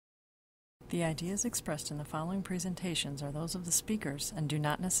The ideas expressed in the following presentations are those of the speakers and do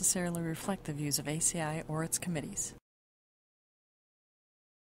not necessarily reflect the views of ACI or its committees.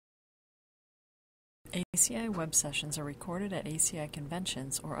 ACI web sessions are recorded at ACI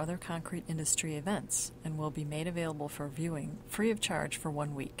conventions or other concrete industry events and will be made available for viewing free of charge for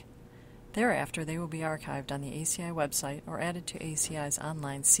 1 week. Thereafter, they will be archived on the ACI website or added to ACI's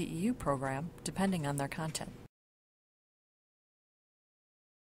online CEU program, depending on their content.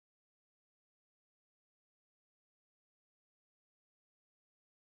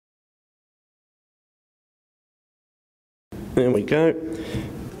 There we go.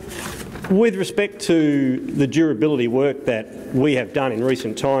 With respect to the durability work that we have done in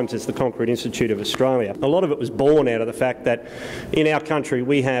recent times as the Concrete Institute of Australia, a lot of it was born out of the fact that in our country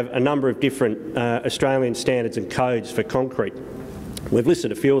we have a number of different Australian standards and codes for concrete. We've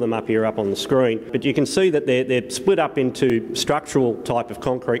listed a few of them up here up on the screen, but you can see that they're split up into structural type of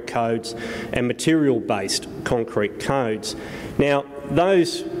concrete codes and material-based concrete codes. Now,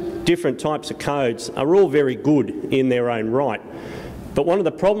 those different types of codes are all very good in their own right, but one of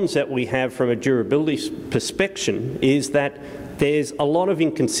the problems that we have from a durability perspective is that there's a lot of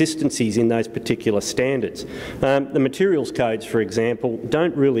inconsistencies in those particular standards. The materials codes, for example,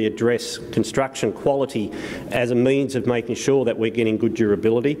 don't really address construction quality as a means of making sure that we're getting good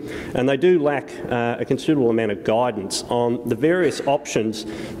durability, and they do lack a considerable amount of guidance on the various options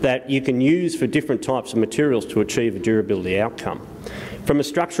that you can use for different types of materials to achieve a durability outcome. From a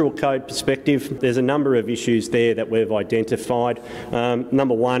structural code perspective, there's a number of issues there that we've identified.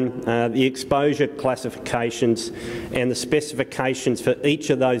 Number one, the exposure classifications and the specifications for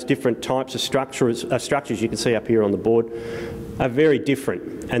each of those different types of structures you can see up here on the board are very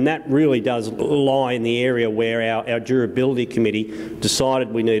different, and that really does lie in the area where our durability committee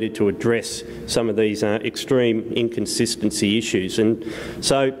decided we needed to address some of these extreme inconsistency issues. And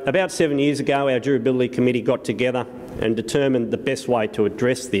so about 7 years ago our durability committee got together and determined the best way to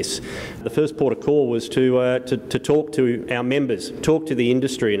address this. The first port of call was to talk to our members, talk to the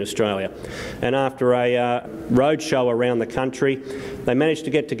industry in Australia. And after a roadshow around the country, they managed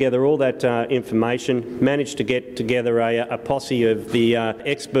to get together all that information, managed to get together a posse of the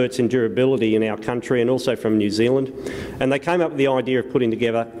experts in durability in our country and also from New Zealand. And they came up with the idea of putting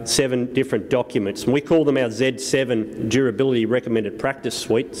together 7 different documents. And we call them our Z7 Durability Recommended Practice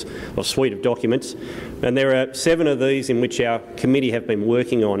suite of documents. And there are 7 of these in which our committee have been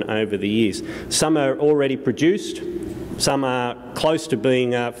working on over the years. Some are already produced, some are close to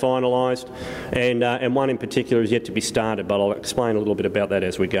being finalised, and one in particular is yet to be started, but I'll explain a little bit about that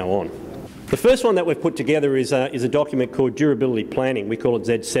as we go on. The first one that we've put together is a document called Durability Planning. We call it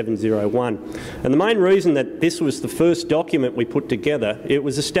Z701. And the main reason that this was the first document we put together, it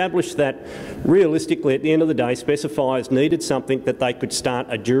was established that realistically at the end of the day specifiers needed something that they could start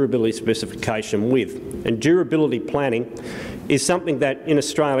a durability specification with. And durability planning is something that in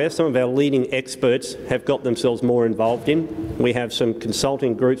Australia some of our leading experts have got themselves more involved in. We have some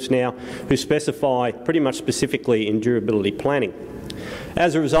consulting groups now who specify pretty much specifically in durability planning.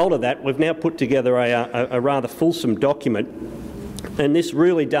 As a result of that, we've now put together a rather fulsome document, and this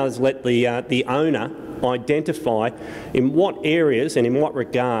really does let the owner identify in what areas and in what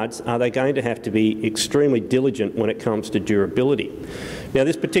regards are they going to have to be extremely diligent when it comes to durability. Now,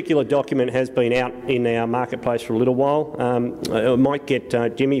 this particular document has been out in our marketplace for a little while. I might get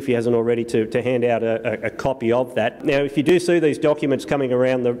Jimmy, if he hasn't already, to hand out a copy of that. Now, if you do see these documents coming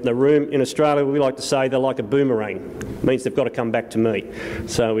around the room, in Australia we like to say they're like a boomerang. It means they've got to come back to me.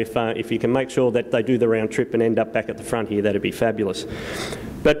 So if you can make sure that they do the round trip and end up back at the front here, that'd be fabulous.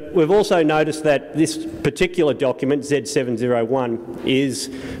 But we've also noticed that this particular document, Z701, is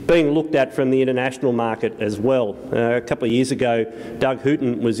being looked at from the international market as well. A couple of years ago, Doug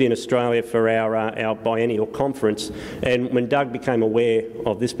Hooton was in Australia for our biennial conference, and when Doug became aware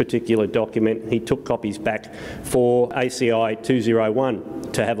of this particular document, he took copies back for ACI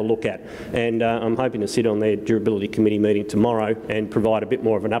 201 to have a look at. And I'm hoping to sit on their durability committee meeting tomorrow and provide a bit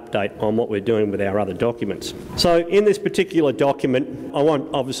more of an update on what we're doing with our other documents. So in this particular document, I won't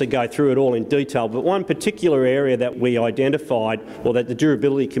obviously go through it all in detail, but one particular area that we identified, or that the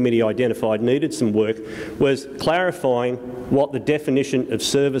durability committee identified needed some work, was clarifying what the definition of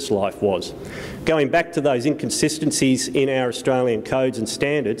service life was. Going back to those inconsistencies in our Australian codes and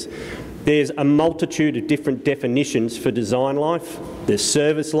standards, there's a multitude of different definitions for design life. There's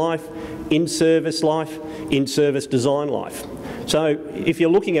service life, in-service design life. So if you're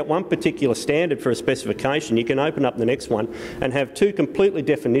looking at one particular standard for a specification, you can open up the next one and have 2 completely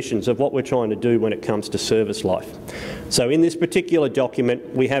definitions of what we're trying to do when it comes to service life. So in this particular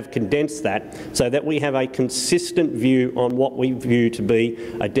document, we have condensed that so that we have a consistent view on what we view to be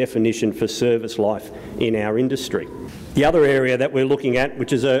a definition for service life in our industry. The other area that we're looking at,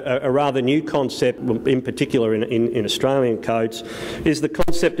 which is a rather new concept, in particular in Australian codes, is the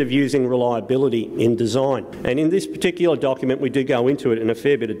concept of using reliability in design. And in this particular document, we do go into it in a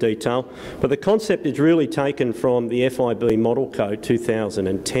fair bit of detail, but the concept is really taken from the FIB Model Code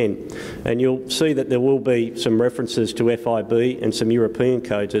 2010. And you'll see that there will be some references to FIB and some European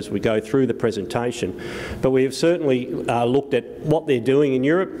codes as we go through the presentation. But we have certainly looked at what they're doing in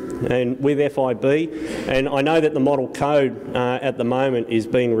Europe and with FIB, and I know that the Model Code at the moment is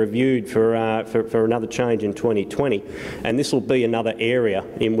being reviewed for another change in 2020, and this will be another area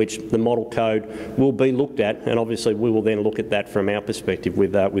in which the Model Code will be looked at, and obviously we will then look at that from our perspective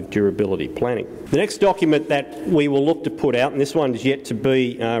with durability planning. The next document that we will look to put out, and this one is yet to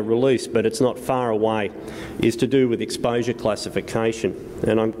be released but it's not far away, is to do with exposure classification.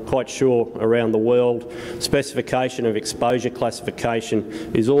 And I'm quite sure around the world specification of exposure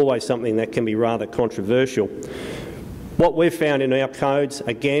classification is always something that can be rather controversial. What we've found in our codes,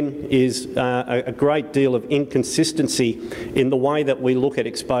 again, is a great deal of inconsistency in the way that we look at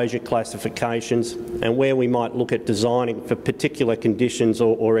exposure classifications and where we might look at designing for particular conditions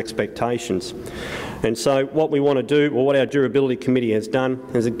or expectations. And so what we want to do, or what our Durability Committee has done,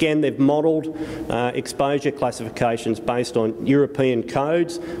 is again they've modelled exposure classifications based on European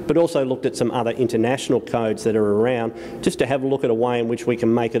codes, but also looked at some other international codes that are around, just to have a look at a way in which we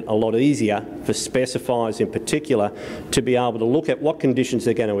can make it a lot easier for specifiers in particular to be able to look at what conditions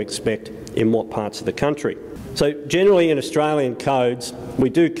they're going to expect in what parts of the country. So generally in Australian codes, we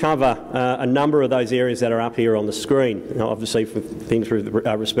do cover a number of those areas that are up here on the screen. Now, obviously for things with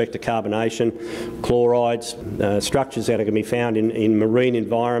respect to carbonation, chlorides, structures that are going to be found in marine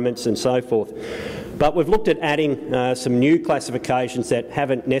environments and so forth. But we've looked at adding some new classifications that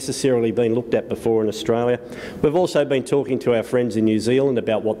haven't necessarily been looked at before in Australia. We've also been talking to our friends in New Zealand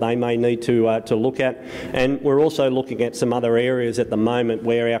about what they may need to look at, and we're also looking at some other areas at the moment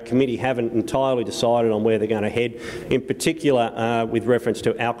where our committee haven't entirely decided on where they're going to head, in particular with reference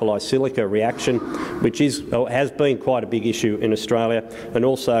to alkali silica reaction, which has been quite a big issue in Australia, and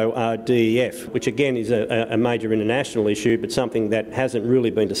also DEF, which again is a major international issue, but something that hasn't really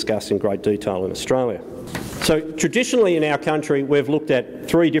been discussed in great detail in Australia. So traditionally in our country we've looked at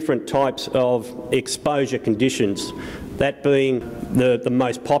three different types of exposure conditions, that being the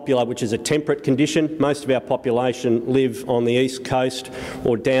most popular, which is a temperate condition. Most of our population live on the east coast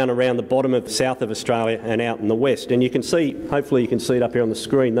or down around the bottom of the south of Australia and out in the west. And you can see, hopefully you can see it up here on the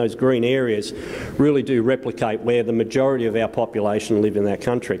screen, those green areas really do replicate where the majority of our population live in that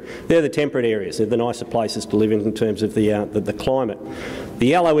country. They're the temperate areas, they're the nicer places to live in terms of the climate. The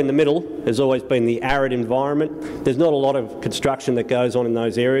yellow in the middle has always been the arid environment. There's not a lot of construction that goes on in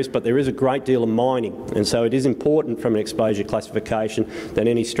those areas, but there is a great deal of mining, and so it is important from an exposure classification that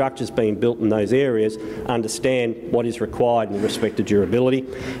any structures being built in those areas understand what is required in respect to durability.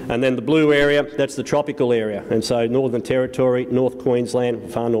 And then the blue area, that's the tropical area, and so Northern Territory, North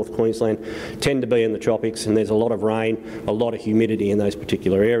Queensland, far North Queensland tend to be in the tropics, and there's a lot of rain, a lot of humidity in those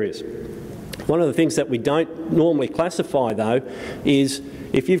particular areas. One of the things that we don't normally classify though is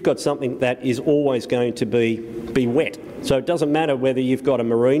if you've got something that is always going to be wet. So it doesn't matter whether you've got a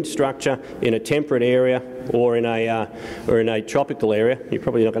marine structure in a temperate area or in a tropical area. You're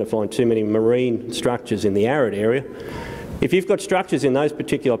probably not going to find too many marine structures in the arid area. If you've got structures in those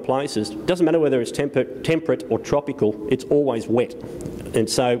particular places, it doesn't matter whether it's temperate or tropical, it's always wet. And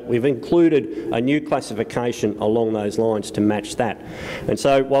so we've included a new classification along those lines to match that. And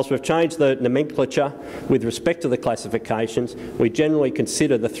so whilst we've changed the nomenclature with respect to the classifications, we generally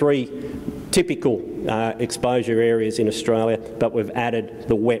consider the three typical exposure areas in Australia, but we've added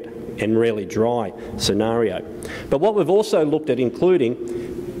the wet and rarely dry scenario. But what we've also looked at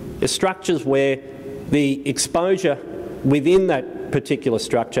including is structures where the exposure within that particular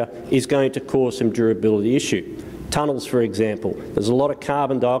structure is going to cause some durability issue. Tunnels, for example, there's a lot of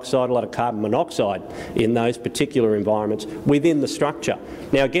carbon dioxide, a lot of carbon monoxide in those particular environments within the structure.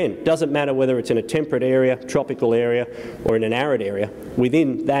 Now again, it doesn't matter whether it's in a temperate area, tropical area or in an arid area,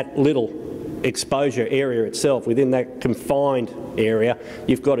 within that little exposure area itself, within that confined area,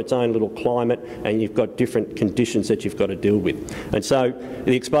 you've got its own little climate and you've got different conditions that you've got to deal with. And so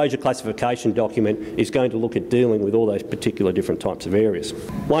the exposure classification document is going to look at dealing with all those particular different types of areas.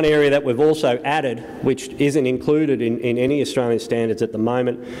 One area that we've also added, which isn't included in any Australian standards at the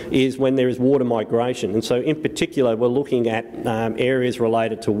moment, is when there is water migration. And so in particular we're looking at areas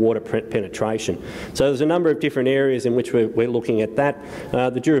related to water penetration. So there's a number of different areas in which we're looking at that.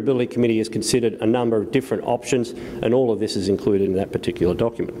 The Durability Committee is considering considered a number of different options, and all of this is included in that particular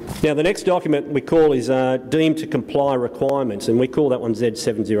document. Now, the next document we call is deemed to comply requirements, and we call that one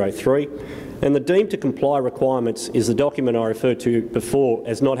Z703. And the deemed to comply requirements is the document I referred to before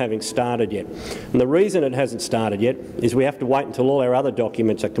as not having started yet. And the reason it hasn't started yet is we have to wait until all our other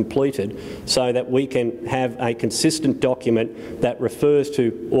documents are completed so that we can have a consistent document that refers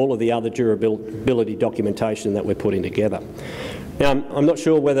to all of the other durability documentation that we're putting together. Now, I'm not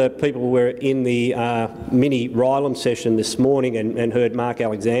sure whether people were in the mini Rylam session this morning and heard Mark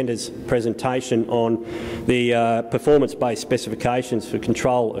Alexander's presentation on the performance-based specifications for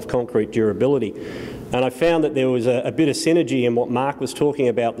control of concrete durability. And I found that there was a bit of synergy in what Mark was talking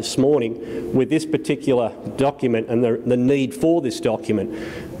about this morning with this particular document and the need for this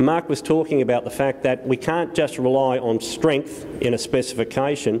document. Mark was talking about the fact that we can't just rely on strength in a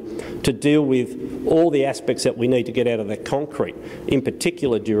specification to deal with all the aspects that we need to get out of that concrete, in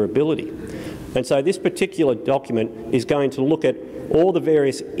particular durability. And so this particular document is going to look at all the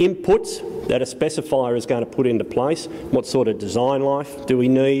various inputs that a specifier is going to put into place. What sort of design life do we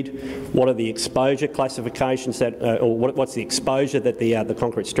need? What are the exposure classifications that, or what's the exposure that the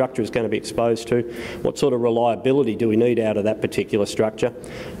concrete structure is going to be exposed to? What sort of reliability do we need out of that particular structure?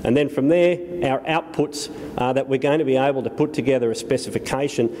 And then from there, our outputs that we're going to be able to put together a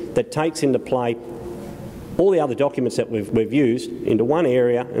specification that takes into play all the other documents that we've used into one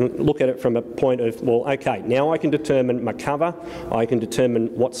area and look at it from a point of, well, okay, now I can determine my cover, I can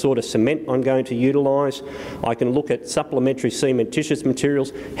determine what sort of cement I'm going to utilise, I can look at supplementary cementitious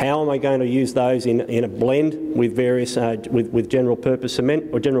materials, how am I going to use those in a blend with various, with general purpose cement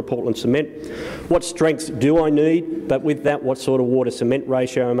or general Portland cement, what strengths do I need, but with that what sort of water cement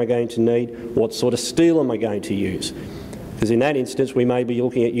ratio am I going to need, what sort of steel am I going to use? Because in that instance, we may be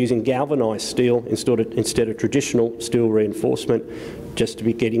looking at using galvanised steel instead of traditional steel reinforcement, just to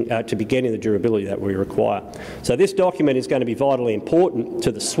be getting the durability that we require. So this document is going to be vitally important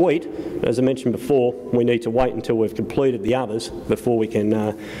to the suite. As I mentioned before, we need to wait until we've completed the others before we can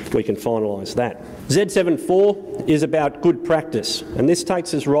finalise that. Z74 is about good practice, and this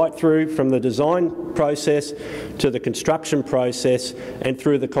takes us right through from the design process to the construction process and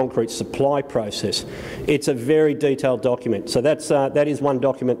through the concrete supply process. It's a very detailed document. So that is one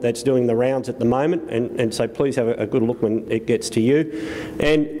document that's doing the rounds at the moment, and so please have a good look when it gets to you.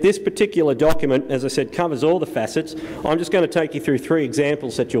 And this particular document, as I said, covers all the facets. I'm just going to take you through 3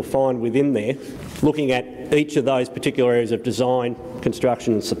 examples that you'll find within there, looking at each of those particular areas of design,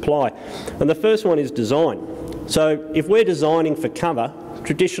 construction and supply. And the first one is design. So if we're designing for cover,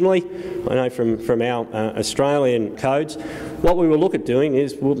 traditionally, I know from our Australian codes, what we will look at doing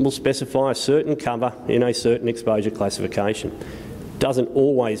is we'll specify a certain cover in a certain exposure classification. Doesn't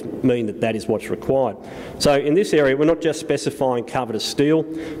always mean that that is what's required. So in this area, we're not just specifying cover to steel,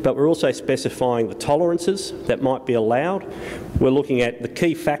 but we're also specifying the tolerances that might be allowed. We're looking at the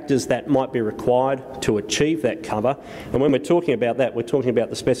key factors that might be required to achieve that cover. And when we're talking about that, we're talking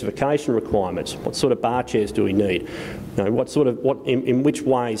about the specification requirements. What sort of bar chairs do we need? You know, in which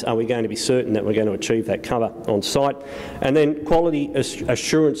ways are we going to be certain that we're going to achieve that cover on site? And then quality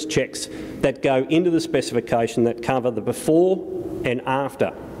assurance checks that go into the specification that cover the before and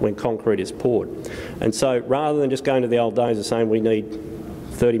after when concrete is poured. And so rather than just going to the old days of saying we need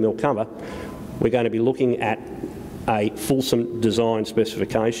 30mm cover, we're going to be looking at a fulsome design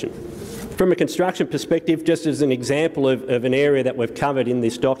specification. From a construction perspective, just as an example of an area that we've covered in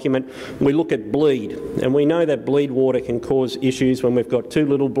this document, we look at bleed. And we know that bleed water can cause issues. When we've got too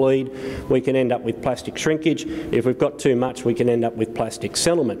little bleed, we can end up with plastic shrinkage. If we've got too much, we can end up with plastic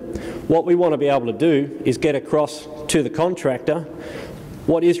settlement. What we want to be able to do is get across to the contractor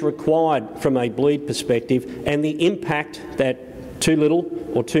what is required from a bleed perspective and the impact that too little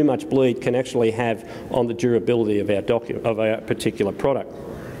or too much bleed can actually have on the durability of our particular product.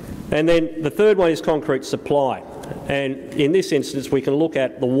 And then the third one is concrete supply. And in this instance, we can look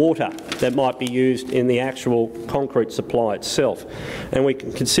at the water that might be used in the actual concrete supply itself. And we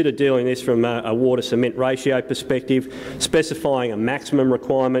can consider dealing this from a water-cement ratio perspective, specifying a maximum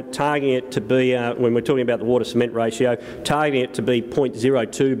requirement, targeting it to be, when we're talking about the water-cement ratio, targeting it to be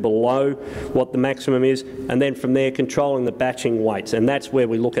 0.02 below what the maximum is, and then from there controlling the batching weights. And that's where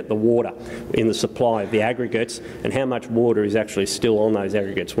we look at the water in the supply of the aggregates and how much water is actually still on those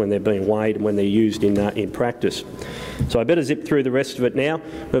aggregates when they're being weighed and when they're used in practice. So I better zip through the rest of it now.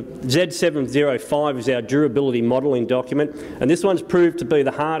 Z705 is our durability modelling document, and this one's proved to be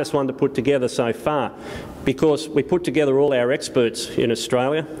the hardest one to put together so far. because we put together all our experts in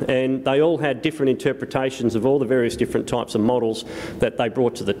Australia and they all had different interpretations of all the various different types of models that they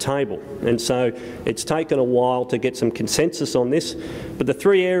brought to the table. And so it's taken a while to get some consensus on this, but the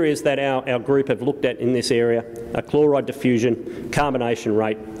three areas that our group have looked at in this area are chloride diffusion, carbonation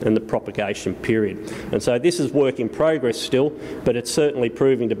rate and the propagation period. And so this is work in progress still, but it's certainly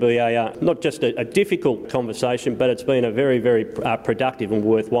proving to be not just a difficult conversation, but it's been a very, very productive and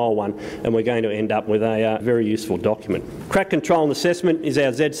worthwhile one, and we're going to end up with a very useful document. Crack control and assessment is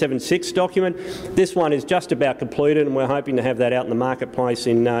our Z76 document. This one is just about completed and we're hoping to have that out in the marketplace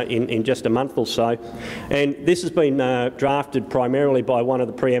in just a month or so. And this has been drafted primarily by one of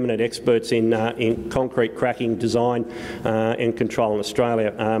the preeminent experts in concrete cracking design and control in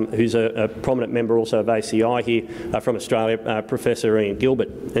Australia, who's a prominent member also of ACI here from Australia, Professor Ian Gilbert.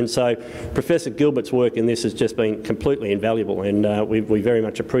 And so Professor Gilbert's work in this has just been completely invaluable, and we very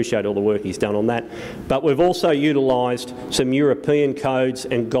much appreciate all the work he's done on that. But we've also utilised some European codes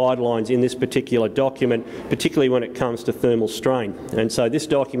and guidelines in this particular document, particularly when it comes to thermal strain. And so this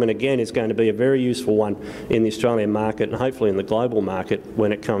document again is going to be a very useful one in the Australian market and hopefully in the global market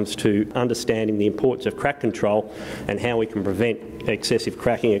when it comes to understanding the importance of crack control and how we can prevent excessive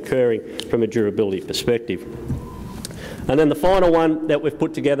cracking occurring from a durability perspective. And then the final one that we've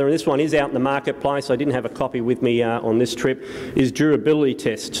put together, and this one is out in the marketplace, I didn't have a copy with me on this trip, is durability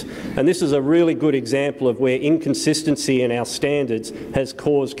tests. And this is a really good example of where inconsistency in our standards has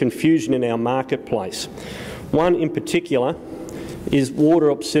caused confusion in our marketplace. One in particular is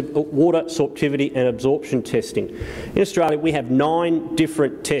water sorptivity and absorption testing. In Australia we have 9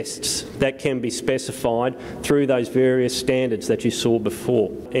 different tests that can be specified through those various standards that you saw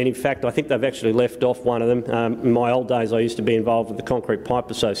before. And in fact I think they've actually left off one of them. In my old days I used to be involved with the Concrete Pipe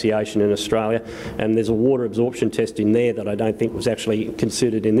Association in Australia, and there's a water absorption test in there that I don't think was actually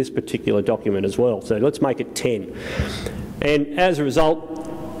considered in this particular document as well. So let's make it 10. And as a result,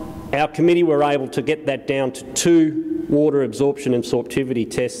 our committee were able to get that down to 2 water absorption and sorptivity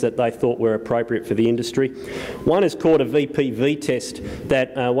tests that they thought were appropriate for the industry. One is called a VPV test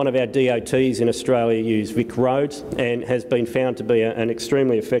that one of our DOTs in Australia use, Vic Roads, and has been found to be an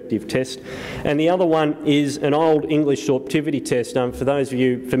extremely effective test. And the other one is an old English sorptivity test. For those of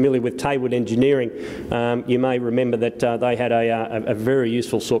you familiar with Taywood Engineering, you may remember that they had a very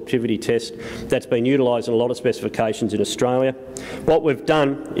useful sorptivity test that's been utilised in a lot of specifications in Australia. What we've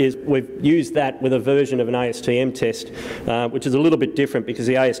done is we've used that with a version of an ASTM test, which is a little bit different because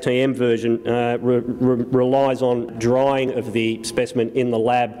the ASTM version relies on drying of the specimen in the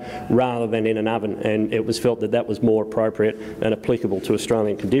lab rather than in an oven, and it was felt that that was more appropriate and applicable to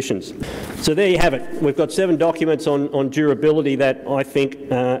Australian conditions. So there you have it. We've got 7 documents on durability that I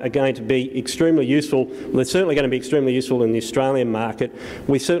think are going to be extremely useful. Well, they're certainly going to be extremely useful in the Australian market.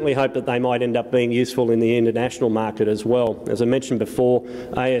 We certainly hope that they might end up being useful in the international market as well. As I mentioned before,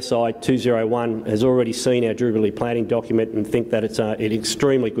 ASI 201 has already seen our durability planning document and think that it's an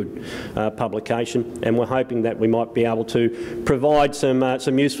extremely good publication, and we're hoping that we might be able to provide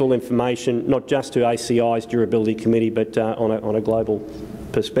some useful information not just to ACI's Durability Committee but on a global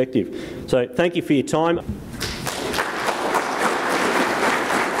perspective. So thank you for your time.